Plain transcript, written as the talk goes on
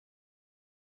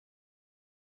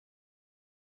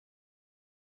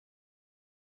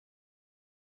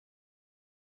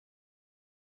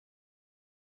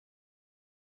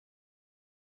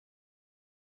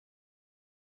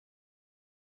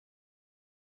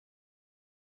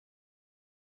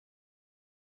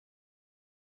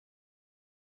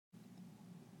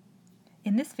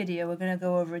In this video, we're going to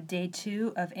go over day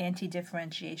 2 of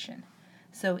antidifferentiation.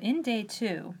 So in day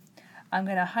 2, I'm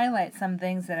going to highlight some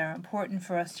things that are important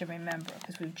for us to remember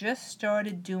because we've just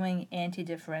started doing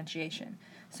antidifferentiation.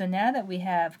 So now that we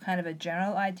have kind of a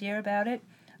general idea about it,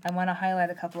 I want to highlight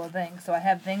a couple of things. So I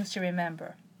have things to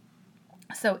remember.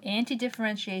 So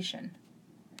antidifferentiation,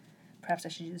 perhaps I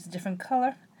should use a different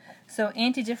color. So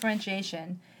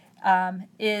antidifferentiation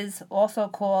is also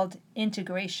called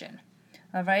integration.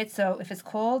 All right, so if it's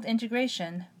called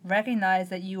integration, recognize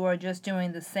that you are just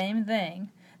doing the same thing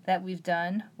that we've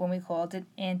done when we called it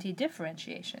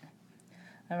antidifferentiation.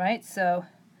 All right, so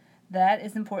that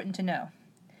is important to know.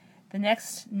 The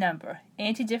next number,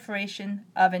 antidifferentiation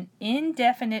of an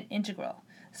indefinite integral.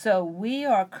 So we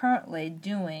are currently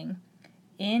doing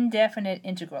indefinite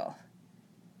integral.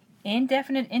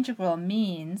 Indefinite integral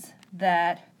means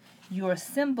that your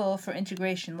symbol for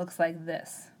integration looks like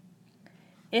this.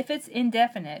 If it's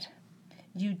indefinite,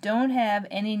 you don't have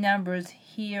any numbers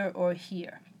here or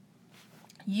here.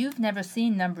 You've never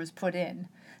seen numbers put in,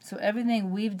 so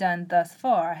everything we've done thus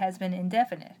far has been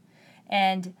indefinite.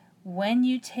 And when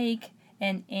you take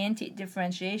an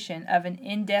antidifferentiation of an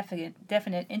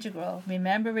indefinite integral,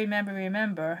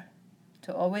 remember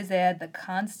to always add the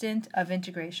constant of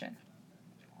integration.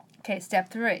 Okay, step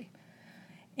 3.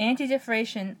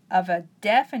 Antidifferentiation of a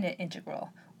definite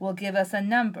integral will give us a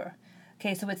number.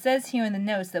 Okay, so it says here in the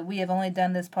notes that we have only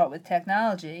done this part with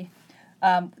technology.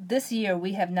 This year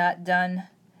we have not done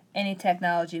any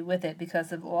technology with it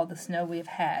because of all the snow we've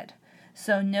had.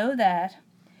 So know that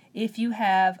if you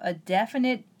have a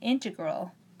definite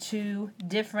integral to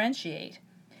differentiate,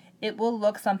 it will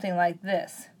look something like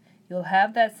this. You'll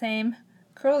have that same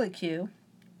curlicue,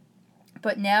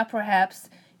 but now perhaps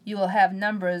you will have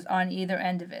numbers on either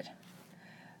end of it.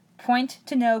 Point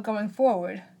to know going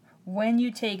forward, when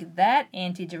you take that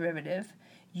antiderivative,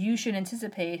 you should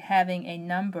anticipate having a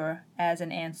number as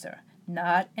an answer,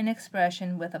 not an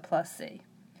expression with a plus c.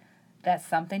 That's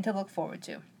something to look forward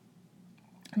to.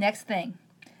 Next thing,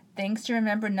 things to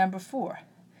remember, number 4.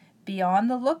 Be on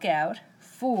the lookout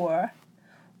for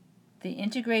the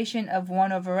integration of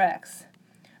 1 over x.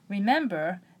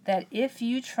 Remember that if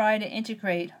you try to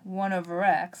integrate 1 over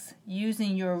x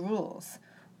using your rules,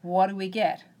 what do we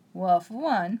get? Well, for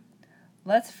one,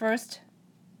 let's first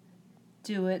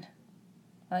do it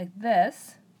like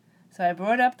this. So I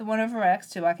brought up the 1 over x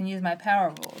so I can use my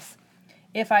power rules.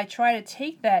 If I try to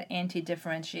take that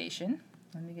antidifferentiation,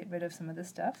 let me get rid of some of this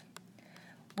stuff,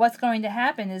 what's going to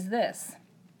happen is this.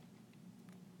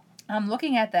 I'm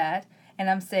looking at that and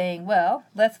I'm saying, well,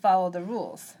 let's follow the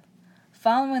rules.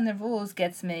 Following the rules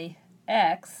gets me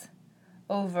x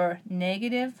over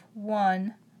negative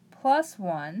 1 plus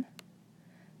 1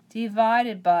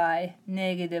 divided by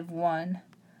negative 1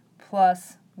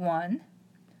 plus 1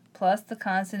 plus the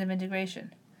constant of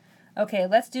integration. Okay,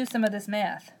 let's do some of this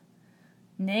math.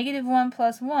 Negative 1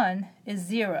 plus 1 is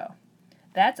 0.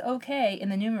 That's okay in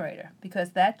the numerator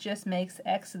because that just makes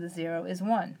x to the 0 is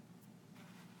 1.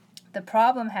 The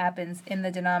problem happens in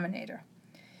the denominator.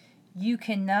 You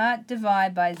cannot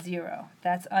divide by 0.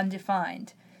 That's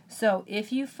undefined. So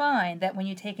if you find that when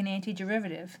you take an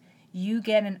antiderivative, you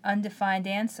get an undefined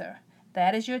answer,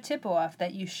 that is your tip-off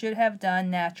that you should have done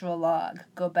natural log.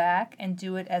 Go back and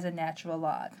do it as a natural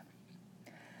log.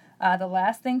 The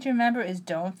last thing to remember is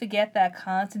don't forget that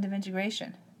constant of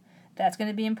integration. That's going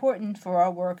to be important for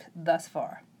our work thus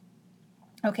far.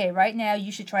 Okay, right now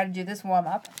you should try to do this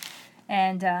warm-up.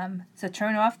 And so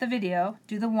turn off the video,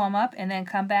 do the warm-up, and then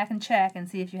come back and check and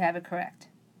see if you have it correct.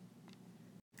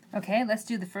 Okay, let's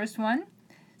do the first one.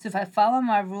 So if I follow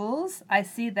my rules, I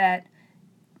see that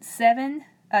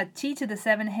t to the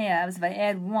 7 halves, if I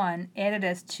add 1, added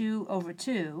as 2 over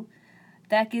 2,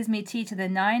 that gives me t to the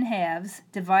 9 halves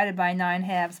divided by 9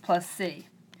 halves plus c.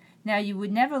 Now you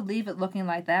would never leave it looking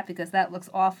like that because that looks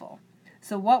awful.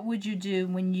 So what would you do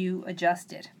when you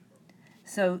adjust it?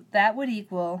 So that would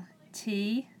equal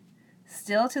t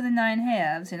still to the 9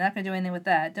 halves. You're not going to do anything with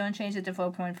that. Don't change it to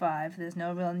 4.5. There's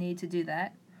no real need to do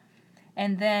that.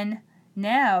 And then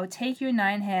now take your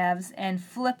 9 halves and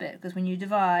flip it, because when you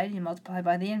divide, you multiply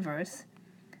by the inverse,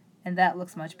 and that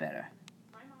looks much better.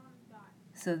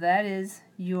 So that is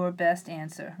your best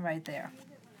answer right there.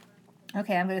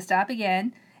 Okay, I'm going to stop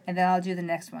again, and then I'll do the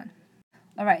next one.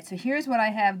 Alright, so here's what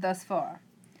I have thus far.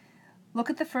 Look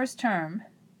at the first term.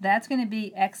 That's going to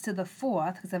be x to the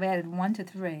 4th, because I've added 1 to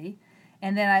 3,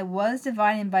 and then I was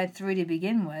dividing by 3 to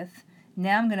begin with.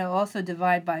 Now I'm going to also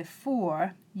divide by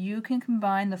 4. You can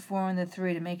combine the 4 and the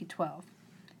 3 to make it 12.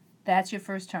 That's your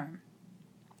first term.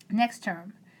 Next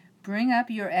term, bring up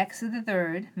your x to the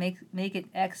 3rd, make it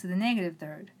x to the negative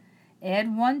 3rd.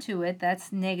 add 1 to it,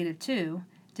 that's negative 2,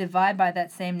 divide by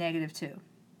that same negative 2.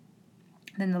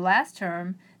 Then the last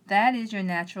term, that is your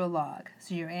natural log.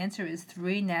 So your answer is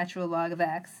 3 natural log of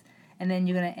x, and then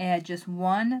you're going to add just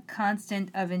 1 constant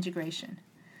of integration.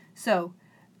 So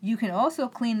you can also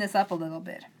clean this up a little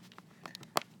bit.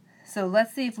 So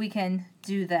let's see if we can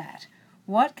do that.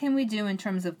 What can we do in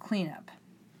terms of cleanup?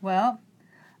 Well,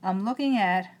 I'm looking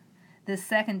at this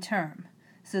second term.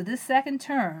 So this second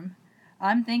term,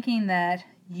 I'm thinking that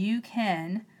you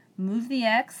can move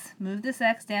this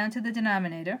x down to the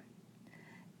denominator.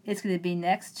 It's going to be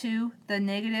next to the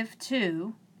negative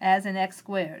 2 as an x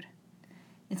squared.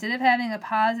 Instead of having a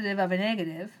positive of a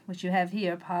negative, which you have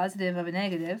here, positive of a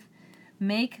negative,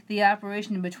 make the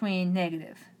operation between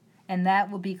negative, and that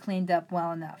will be cleaned up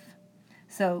well enough.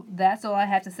 So that's all I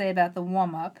have to say about the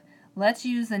warm-up. Let's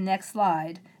use the next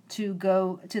slide to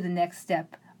go to the next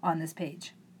step on this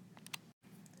page.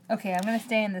 Okay, I'm going to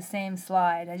stay in the same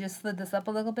slide. I just slid this up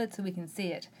a little bit so we can see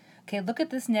it. Okay, look at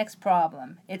this next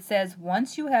problem. It says,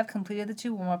 once you have completed the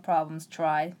 2 warm-up problems,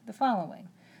 try the following.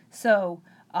 So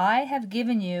I have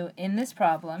given you, in this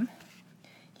problem,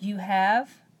 you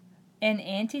have an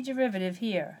antiderivative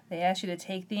here. They ask you to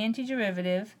take the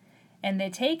antiderivative, and they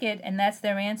take it, and that's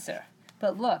their answer.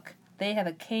 But look, they have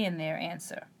a k in their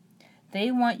answer. They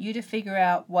want you to figure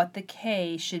out what the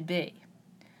k should be.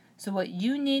 So what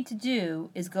you need to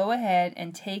do is go ahead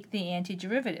and take the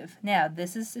antiderivative. Now,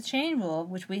 this is the chain rule,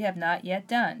 which we have not yet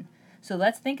done. So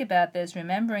let's think about this,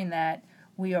 remembering that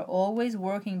we are always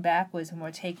working backwards when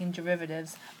we're taking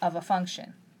derivatives of a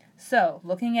function. So,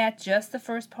 looking at just the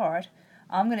first part,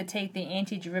 I'm going to take the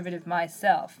antiderivative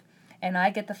myself, and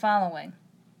I get the following.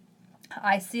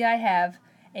 I see I have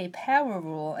a power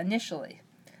rule initially.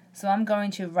 So I'm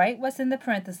going to write what's in the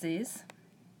parentheses,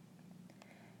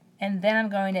 and then I'm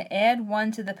going to add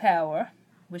 1 to the power,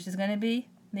 which is going to be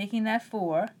making that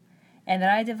 4, and then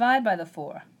I divide by the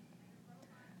 4.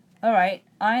 Alright,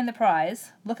 eyeing the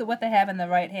prize. Look at what they have on the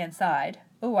right-hand side.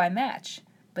 Oh, I match,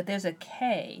 but there's a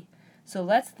k. So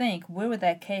let's think, where would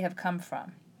that k have come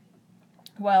from?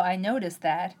 Well, I noticed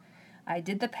that I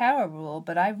did the power rule,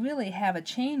 but I really have a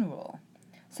chain rule.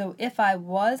 So if I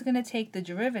was going to take the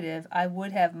derivative, I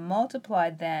would have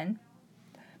multiplied then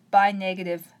by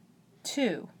negative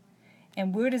 2.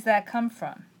 And where does that come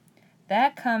from?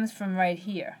 That comes from right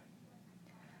here.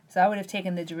 So I would have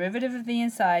taken the derivative of the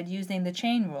inside using the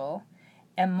chain rule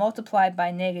and multiplied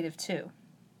by negative 2.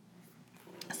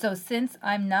 So since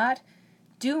I'm not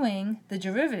doing the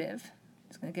derivative, I'm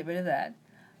just going to get rid of that,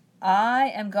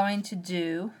 I am going to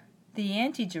do the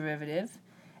antiderivative,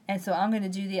 and so I'm going to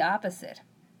do the opposite.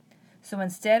 So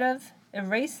instead of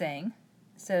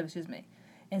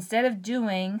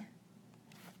doing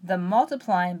the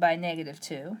multiplying by negative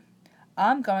 2,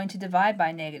 I'm going to divide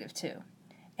by negative 2.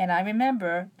 And I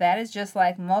remember that is just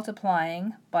like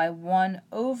multiplying by 1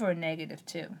 over negative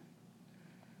 2.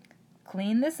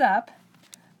 Clean this up.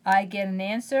 I get an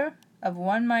answer of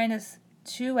 1 minus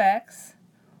 2x,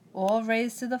 all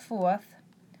raised to the 4th,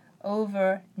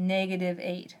 over negative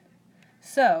 8.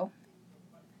 So,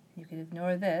 you can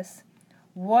ignore this.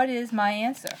 What is my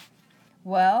answer?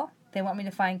 Well, they want me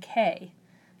to find k.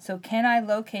 So can I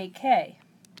locate k?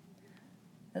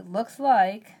 It looks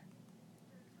like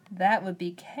that would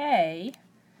be k,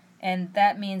 and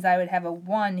that means I would have a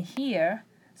 1 here.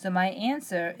 So my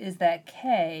answer is that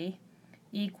k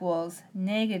equals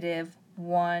negative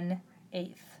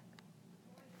 1/8.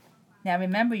 Now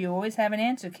remember, you always have an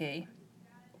answer key.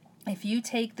 If you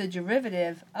take the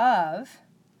derivative of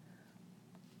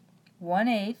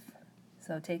 1/8,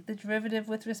 so take the derivative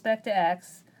with respect to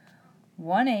x,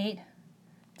 1/8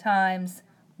 times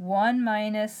 1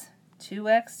 minus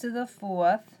 2x to the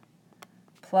 4th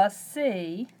plus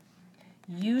c,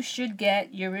 you should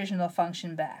get your original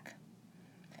function back.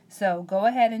 So go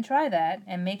ahead and try that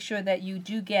and make sure that you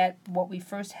do get what we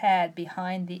first had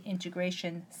behind the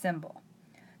integration symbol.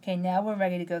 Okay, now we're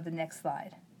ready to go to the next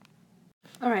slide.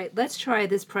 Alright, let's try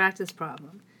this practice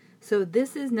problem. So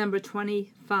this is number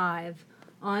 25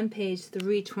 on page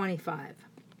 325.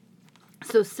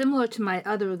 So similar to my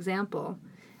other example,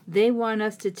 they want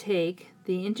us to take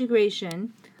the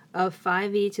integration of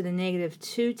 5e to the negative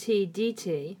 2t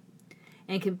dt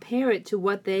and compare it to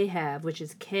what they have, which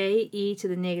is k e to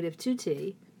the negative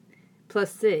 2t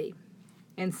plus c,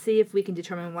 and see if we can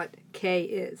determine what k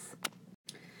is.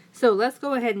 So let's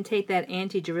go ahead and take that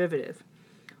antiderivative.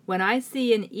 When I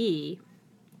see an e,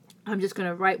 I'm just going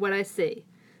to write what I see.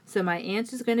 So my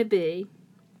answer is going to be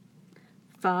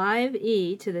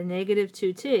 5e to the negative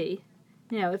 2t.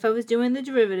 Now, if I was doing the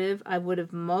derivative, I would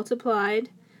have multiplied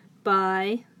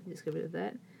by, just get rid of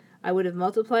that, I would have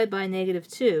multiplied by negative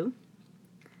 2,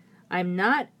 I'm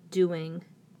not doing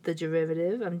the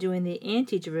derivative, I'm doing the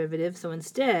antiderivative, so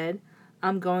instead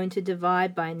I'm going to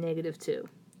divide by -2.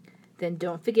 Then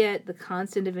don't forget the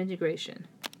constant of integration.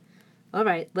 All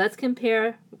right, let's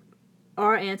compare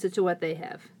our answer to what they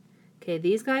have. Okay,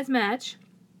 these guys match.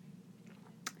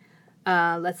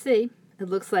 Let's see. It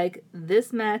looks like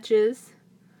this matches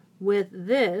with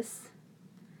this,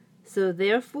 so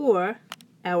therefore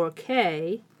our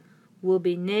k will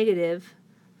be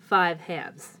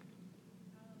 -5/2.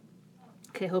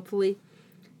 Okay, hopefully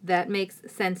that makes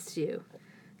sense to you.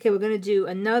 Okay, we're going to do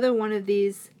another one of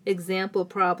these example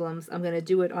problems. I'm going to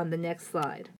do it on the next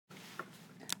slide.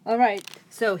 All right,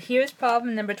 so here's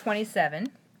problem number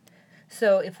 27.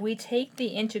 So if we take the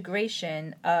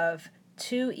integration of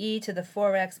 2e to the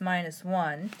 4x minus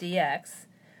 1 dx,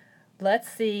 let's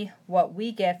see what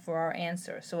we get for our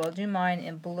answer. So I'll do mine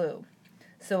in blue.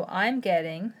 So I'm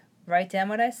getting, write down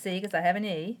what I see because I have an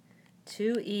e,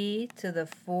 2e to the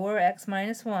 4x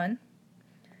minus 1,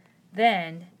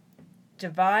 then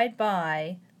divide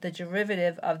by the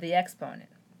derivative of the exponent.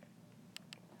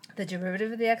 The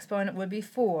derivative of the exponent would be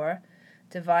 4,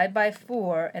 divide by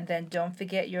 4, and then don't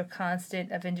forget your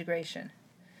constant of integration.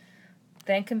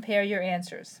 Then compare your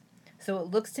answers. So it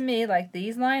looks to me like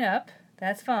these line up.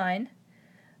 That's fine.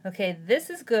 Okay, this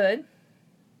is good.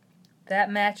 That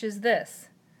matches this.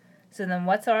 So then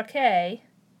what's our k?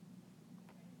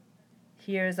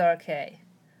 Here's our k.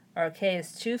 Our k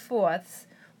is 2/4,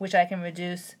 which I can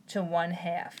reduce to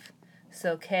 1/2.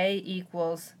 So k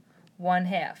equals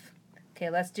 1/2. Okay,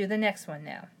 let's do the next one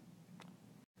now.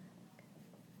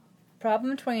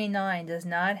 Problem 29 does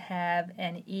not have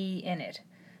an e in it.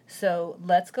 So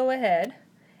let's go ahead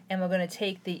and we're going to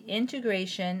take the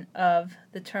integration of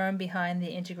the term behind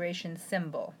the integration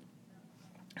symbol.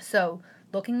 So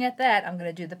looking at that, I'm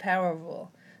going to do the power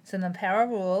rule. So in the power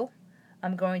rule,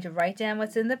 I'm going to write down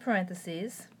what's in the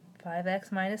parentheses,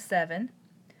 5x minus 7.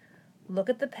 Look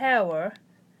at the power.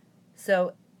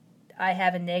 So I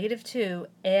have a -2,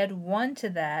 add 1 to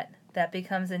that, that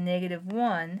becomes a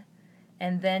 -1,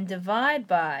 and then divide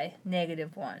by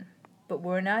 -1. But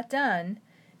we're not done,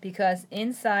 because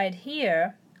inside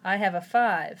here I have a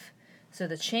 5. So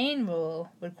the chain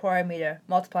rule would require me to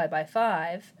multiply by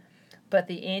 5, but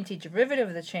the antiderivative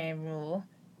of the chain rule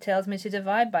tells me to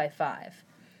divide by 5.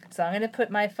 So I'm going to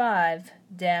put my 5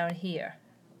 down here.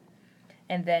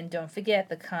 And then don't forget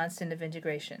the constant of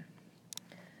integration.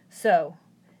 So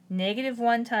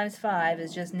 -1 times 5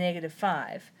 is just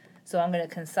 -5. So I'm going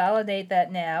to consolidate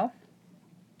that now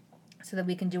so that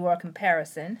we can do our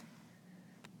comparison.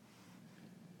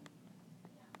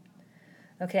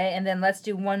 Okay, and then let's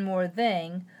do one more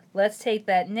thing. Let's take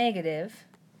that negative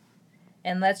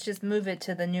and let's just move it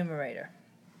to the numerator.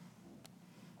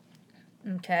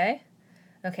 Okay?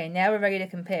 Okay, now we're ready to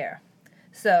compare.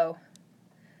 So,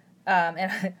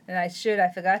 and I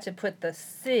forgot to put the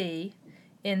C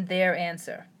in their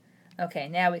answer. Okay,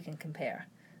 now we can compare.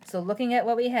 So looking at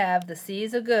what we have, the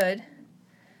C's are good.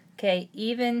 Okay,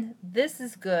 even this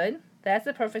is good. That's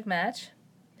a perfect match.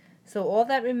 So all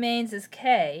that remains is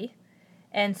K,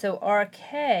 and so our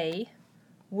K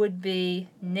would be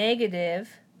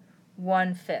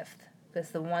 -1/5,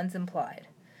 because the 1's implied.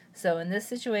 So in this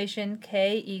situation,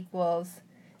 K equals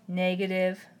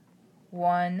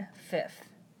 -1/5.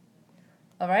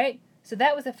 All right, so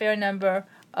that was a fair number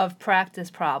of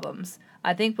practice problems.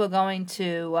 I think we're going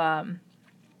to,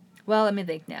 well, let me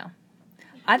think now.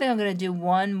 I think I'm going to do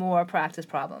one more practice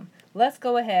problem. Let's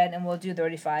go ahead and we'll do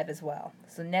 35 as well.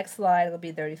 So next slide will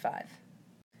be 35.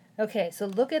 Okay, so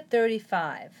look at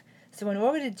 35. So in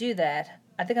order to do that,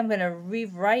 I think I'm going to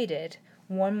rewrite it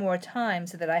one more time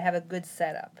so that I have a good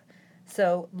setup.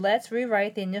 So let's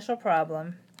rewrite the initial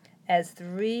problem as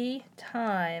 3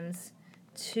 times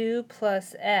 2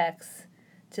 plus x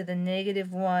to the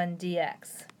 -1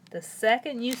 dx. The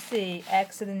second you see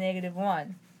x to the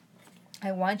 -1,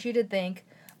 I want you to think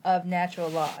of natural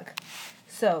log.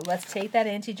 So let's take that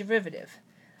antiderivative.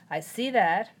 I see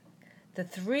that. The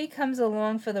 3 comes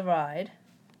along for the ride.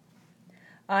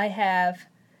 I have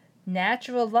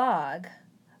natural log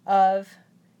of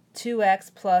 2x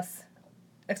plus,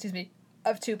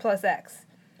 of 2 plus x.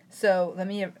 So let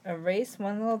me erase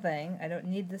one little thing. I don't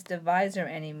need this divisor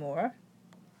anymore.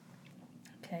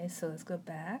 Okay, so let's go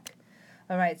back.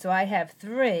 All right, so I have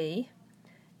 3.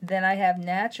 Then I have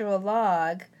natural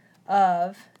log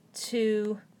of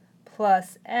 2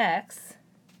 plus x,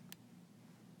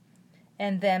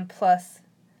 and then plus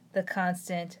the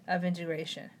constant of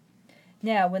integration.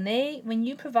 Now, when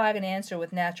you provide an answer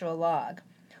with natural log,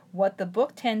 what the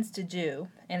book tends to do,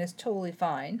 and is totally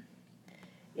fine,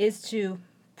 is to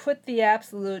put the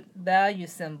absolute value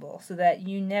symbol so that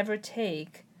you never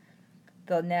take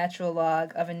the natural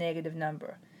log of a negative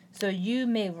number. So you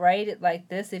may write it like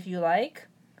this if you like,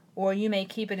 or you may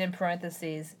keep it in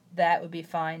parentheses. That would be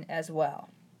fine as well.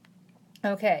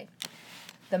 Okay,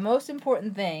 the most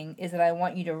important thing is that I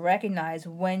want you to recognize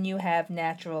when you have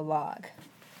natural log.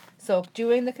 So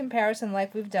doing the comparison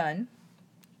like we've done,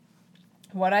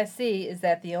 what I see is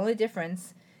that the only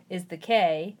difference is the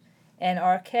k, and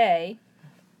our k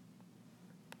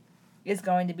is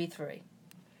going to be 3.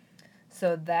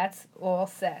 So that's all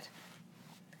set.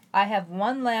 I have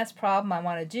one last problem I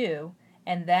want to do,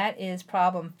 and that is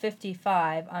problem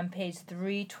 55 on page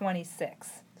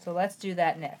 326. So let's do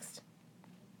that next.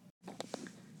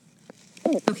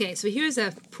 Okay, so here's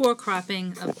a poor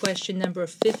cropping of question number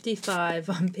 55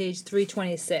 on page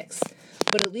 326.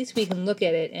 But at least we can look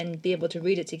at it and be able to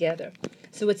read it together.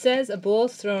 So it says a ball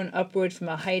is thrown upward from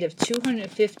a height of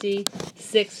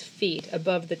 256 feet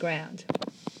above the ground.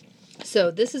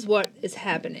 So this is what is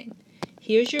happening.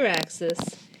 Here's your axis.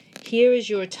 Here is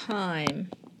your time.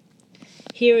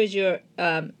 Here is your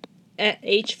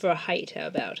h for height, how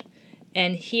about?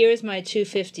 And here's my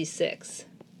 256.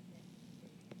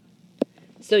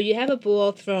 So you have a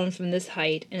ball thrown from this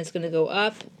height, and it's going to go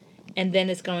up, and then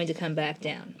it's going to come back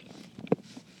down.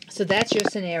 So that's your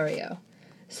scenario.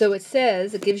 So it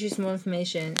says, it gives you some more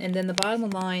information, and then the bottom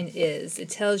line is, it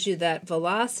tells you that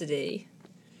velocity,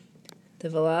 the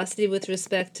velocity with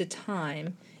respect to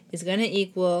time, is going to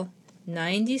equal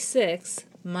 96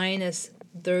 minus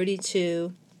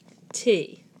 32t.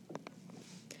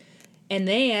 And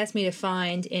they asked me to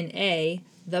find in A,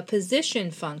 the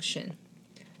position function.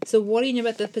 So what do you know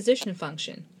about the position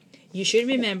function? You should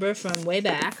remember from way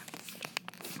back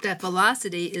that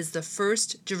velocity is the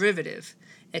first derivative,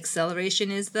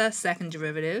 acceleration is the second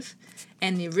derivative,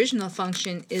 and the original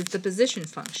function is the position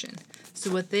function. So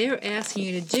what they're asking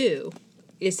you to do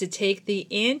is to take the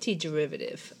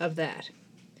antiderivative of that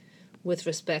with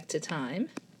respect to time.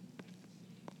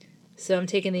 So I'm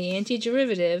taking the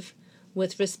antiderivative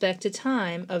with respect to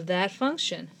time of that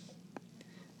function.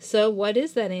 So what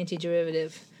is that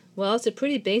antiderivative? Well, it's a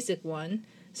pretty basic one.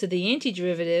 So the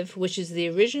antiderivative, which is the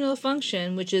original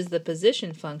function, which is the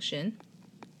position function,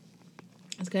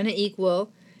 is going to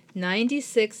equal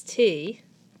 96t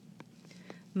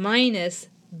minus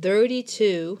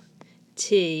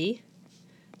 32t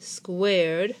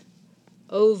squared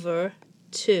over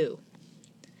 2.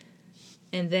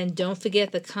 And then don't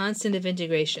forget the constant of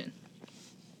integration.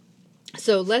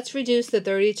 So let's reduce the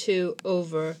 32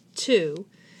 over 2,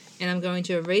 and I'm going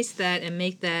to erase that and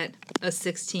make that a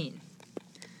 16.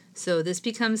 So this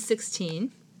becomes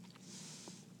 16,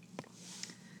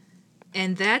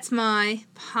 and that's my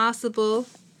possible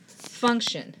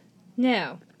function.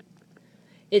 Now,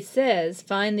 it says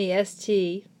find the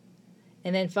st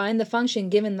and then find the function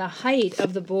given the height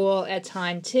of the ball at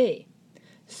time t.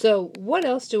 So what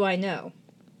else do I know?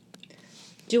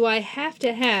 Do I have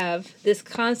to have this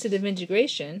constant of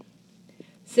integration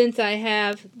since I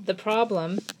have the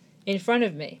problem in front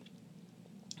of me?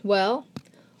 Well,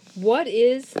 what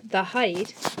is the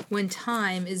height when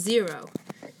time is 0?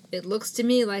 It looks to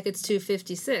me like it's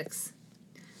 256.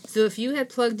 So if you had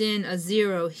plugged in a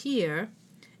 0 here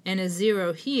and a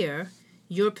 0 here,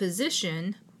 your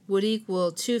position would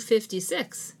equal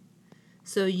 256.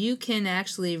 So you can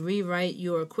actually rewrite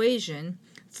your equation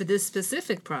for this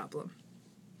specific problem.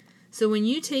 So when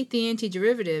you take the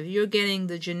antiderivative, you're getting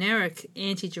the generic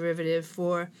antiderivative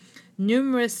for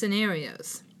numerous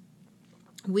scenarios.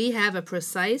 We have a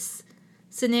precise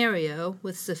scenario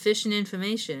with sufficient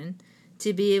information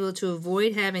to be able to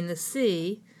avoid having the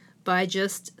c by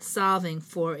just solving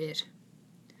for it.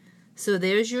 So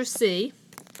there's your c.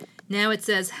 Now it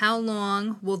says, how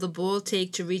long will the ball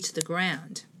take to reach the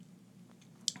ground?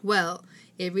 Well,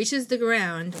 it reaches the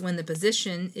ground when the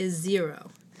position is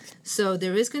 0. So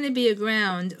there is going to be a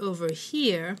ground over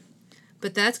here,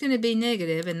 but that's going to be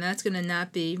negative, and that's going to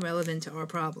not be relevant to our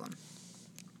problem.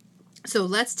 So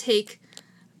let's take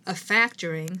a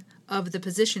factoring of the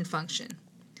position function.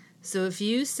 So if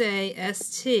you say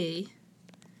st,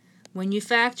 when you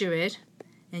factor it,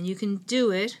 and you can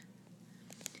do it,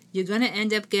 you're going to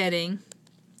end up getting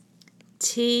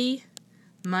t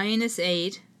minus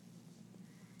 8,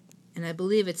 and I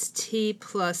believe it's t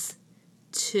plus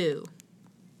 2.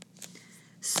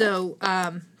 So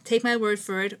take my word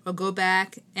for it, or go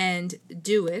back and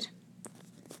do it.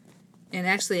 And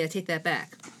actually, I take that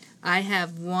back. I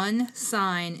have one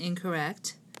sign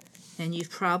incorrect, and you've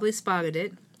probably spotted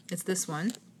it. It's this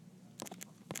one.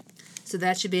 So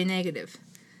that should be a negative.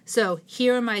 So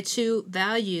here are my two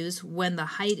values when the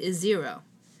height is 0.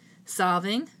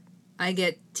 Solving, I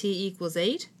get t equals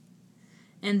 8,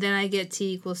 and then I get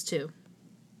t equals 2.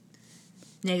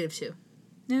 Negative 2.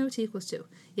 No, t equals 2.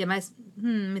 Yeah, let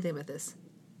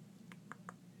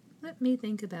me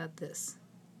think about this.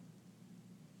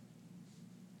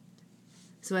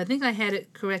 So I think I had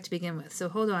it correct to begin with. So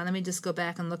hold on, let me just go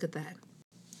back and look at that.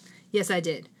 Yes, I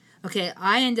did. Okay,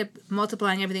 I end up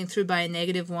multiplying everything through by a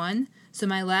negative 1, so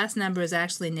my last number is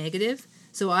actually negative.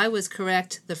 So I was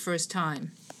correct the first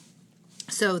time.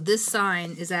 So this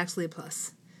sign is actually a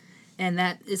plus. And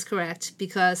that is correct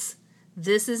because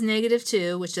this is negative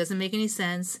 2, which doesn't make any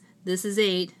sense. This is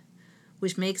 8,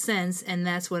 which makes sense, and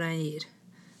that's what I need.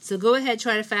 So go ahead,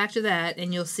 try to factor that,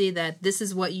 and you'll see that this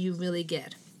is what you really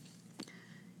get.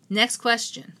 Next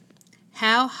question.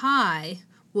 How high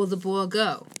will the ball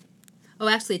go? Oh,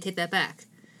 actually, take that back.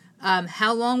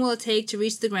 How long will it take to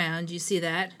reach the ground? Do you see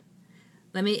that?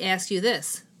 Let me ask you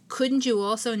this. Couldn't you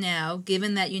also now,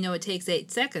 given that you know it takes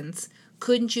 8 seconds,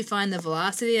 couldn't you find the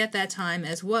velocity at that time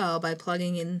as well by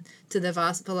plugging into the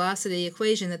velocity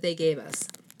equation that they gave us?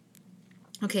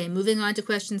 Okay, moving on to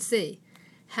question C.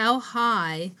 How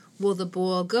high will the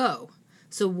ball go?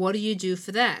 So what do you do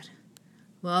for that?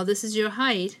 Well, this is your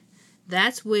height.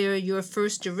 That's where your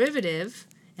first derivative,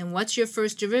 and what's your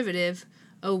first derivative?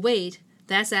 Oh, wait,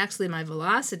 that's actually my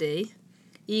velocity,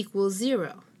 equals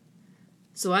 0.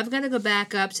 So I've got to go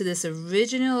back up to this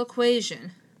original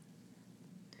equation,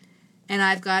 and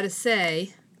I've got to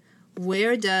say,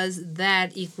 where does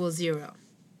that equal 0?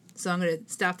 So I'm going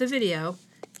to stop the video,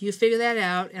 you figure that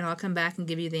out, and I'll come back and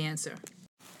give you the answer.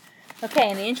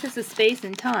 Okay, in the interest of space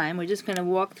and time, we're just going to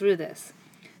walk through this.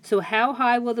 So how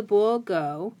high will the ball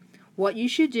go? What you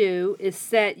should do is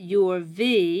set your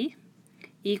v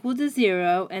equal to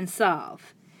 0 and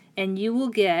solve. And you will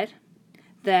get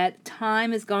that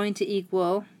time is going to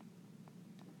equal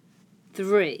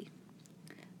 3.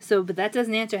 So, but that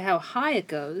doesn't answer how high it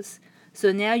goes.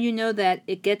 So now you know that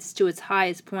it gets to its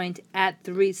highest point at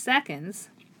 3 seconds.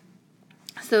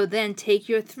 So then take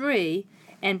your 3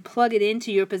 and plug it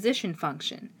into your position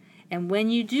function. And when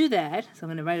you do that, so I'm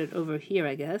going to write it over here,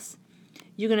 I guess,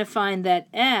 you're going to find that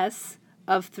s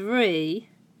of 3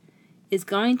 is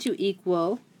going to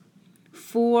equal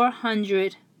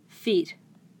 400 feet.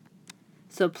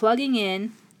 So plugging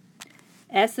in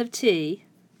s of t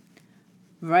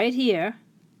right here,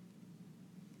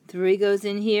 3 goes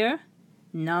in here,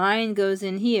 9 goes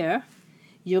in here,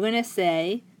 you're going to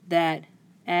say that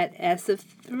at s of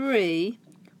 3,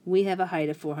 we have a height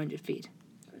of 400 feet.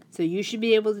 So you should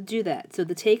be able to do that. So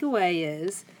the takeaway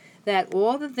is that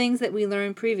all the things that we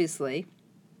learned previously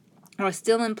are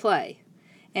still in play.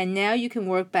 And now you can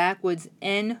work backwards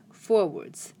and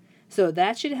forwards. So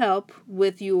that should help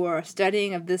with your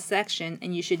studying of this section,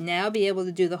 and you should now be able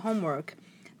to do the homework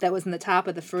that was in the top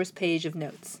of the first page of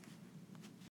notes.